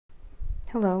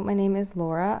Hello, my name is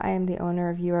Laura. I am the owner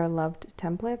of You Are Loved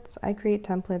Templates. I create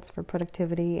templates for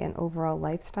productivity and overall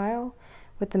lifestyle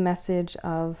with the message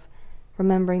of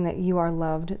remembering that you are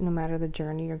loved no matter the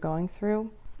journey you're going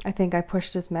through. I think I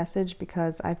push this message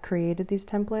because I've created these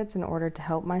templates in order to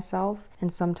help myself,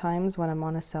 and sometimes when I'm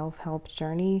on a self-help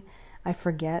journey, I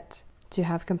forget to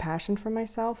have compassion for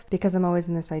myself because I'm always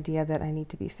in this idea that I need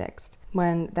to be fixed,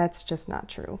 when that's just not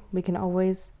true. We can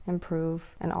always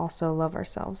improve and also love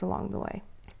ourselves along the way.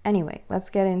 Anyway, let's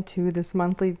get into this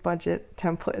monthly budget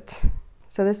template.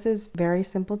 So this is very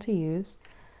simple to use.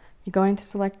 You're going to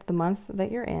select the month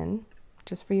that you're in,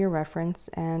 just for your reference,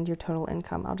 and your total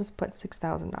income. I'll just put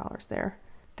 $6,000 there.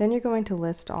 Then you're going to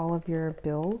list all of your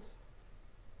bills.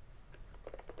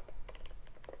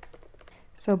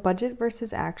 So budget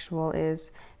versus actual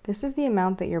this is the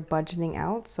amount that you're budgeting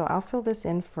out. So I'll fill this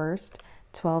in first,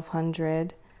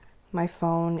 $1,200. My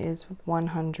phone is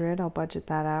 $100, I'll budget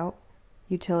that out.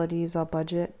 Utilities, I'll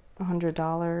budget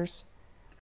 $100.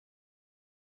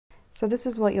 So this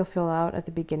is what you'll fill out at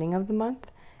the beginning of the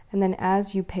month. And then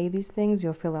as you pay these things,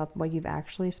 you'll fill out what you've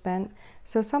actually spent.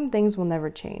 So some things will never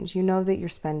change. You know that you're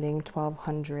spending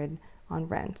 $1,200 on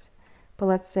rent. But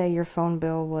let's say your phone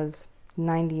bill was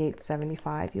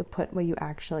 $98.75, you'll put what you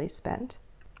actually spent.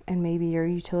 And maybe your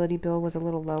utility bill was a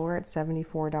little lower at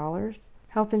 $74.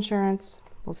 Health insurance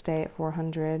will stay at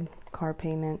 $400, car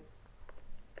payment,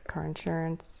 car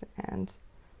insurance, and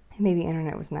maybe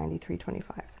internet was $93.25.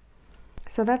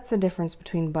 So that's the difference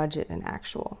between budget and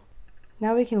actual.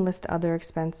 Now we can list other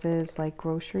expenses like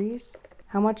groceries.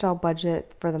 How much I'll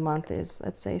budget for the month is,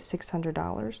 let's say,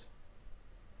 $600.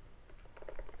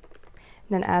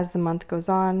 Then as the month goes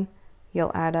on,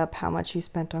 you'll add up how much you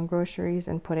spent on groceries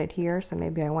and put it here. So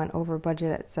maybe I went over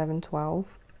budget at $712,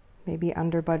 maybe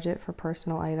under budget for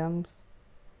personal items,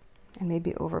 and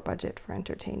maybe over budget for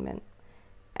entertainment.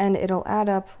 And it'll add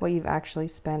up what you've actually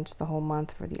spent the whole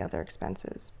month for the other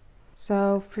expenses.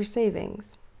 So for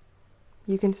savings,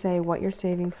 you can say what you're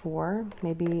saving for,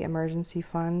 maybe emergency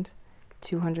fund,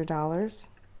 $200.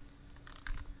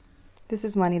 This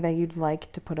is money that you'd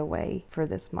like to put away for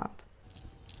this month.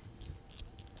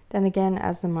 Then again,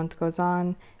 as the month goes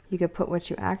on, you could put what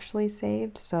you actually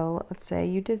saved. So let's say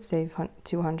you did save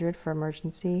 $200 for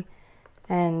emergency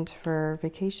and for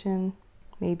vacation.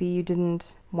 Maybe you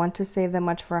didn't want to save that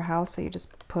much for a house, so you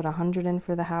just put $100 in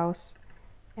for the house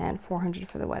and $400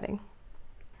 for the wedding.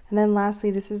 And then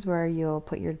lastly, this is where you'll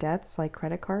put your debts like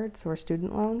credit cards or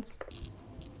student loans.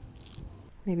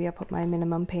 Maybe I'll put my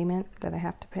minimum payment that I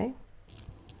have to pay,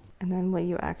 and then what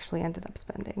you actually ended up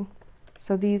spending.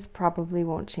 So these probably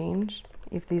won't change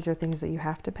if these are things that you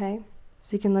have to pay.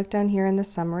 So you can look down here in the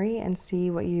summary and see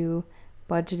what you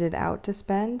budgeted out to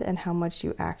spend and how much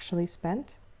you actually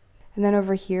spent. And then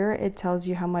over here, it tells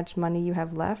you how much money you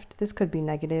have left. This could be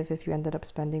negative if you ended up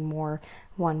spending more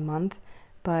one month,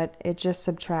 but it just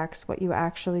subtracts what you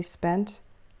actually spent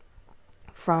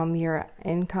from your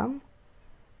income.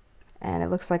 And it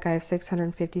looks like I have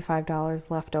 $655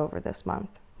 left over this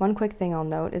month. One quick thing I'll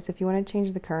note is if you want to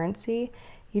change the currency,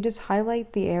 you just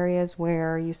highlight the areas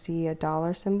where you see a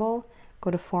dollar symbol,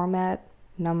 go to Format,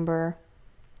 Number,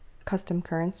 Custom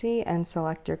Currency, and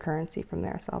select your currency from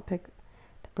there. So I'll pick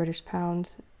the British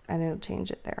pound and it'll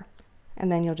change it there.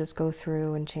 And then you'll just go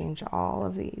through and change all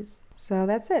of these. So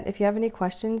that's it. If you have any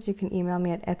questions, you can email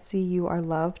me at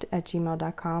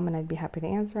etsyouareloved@gmail.com and I'd be happy to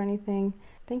answer anything.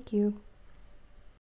 Thank you.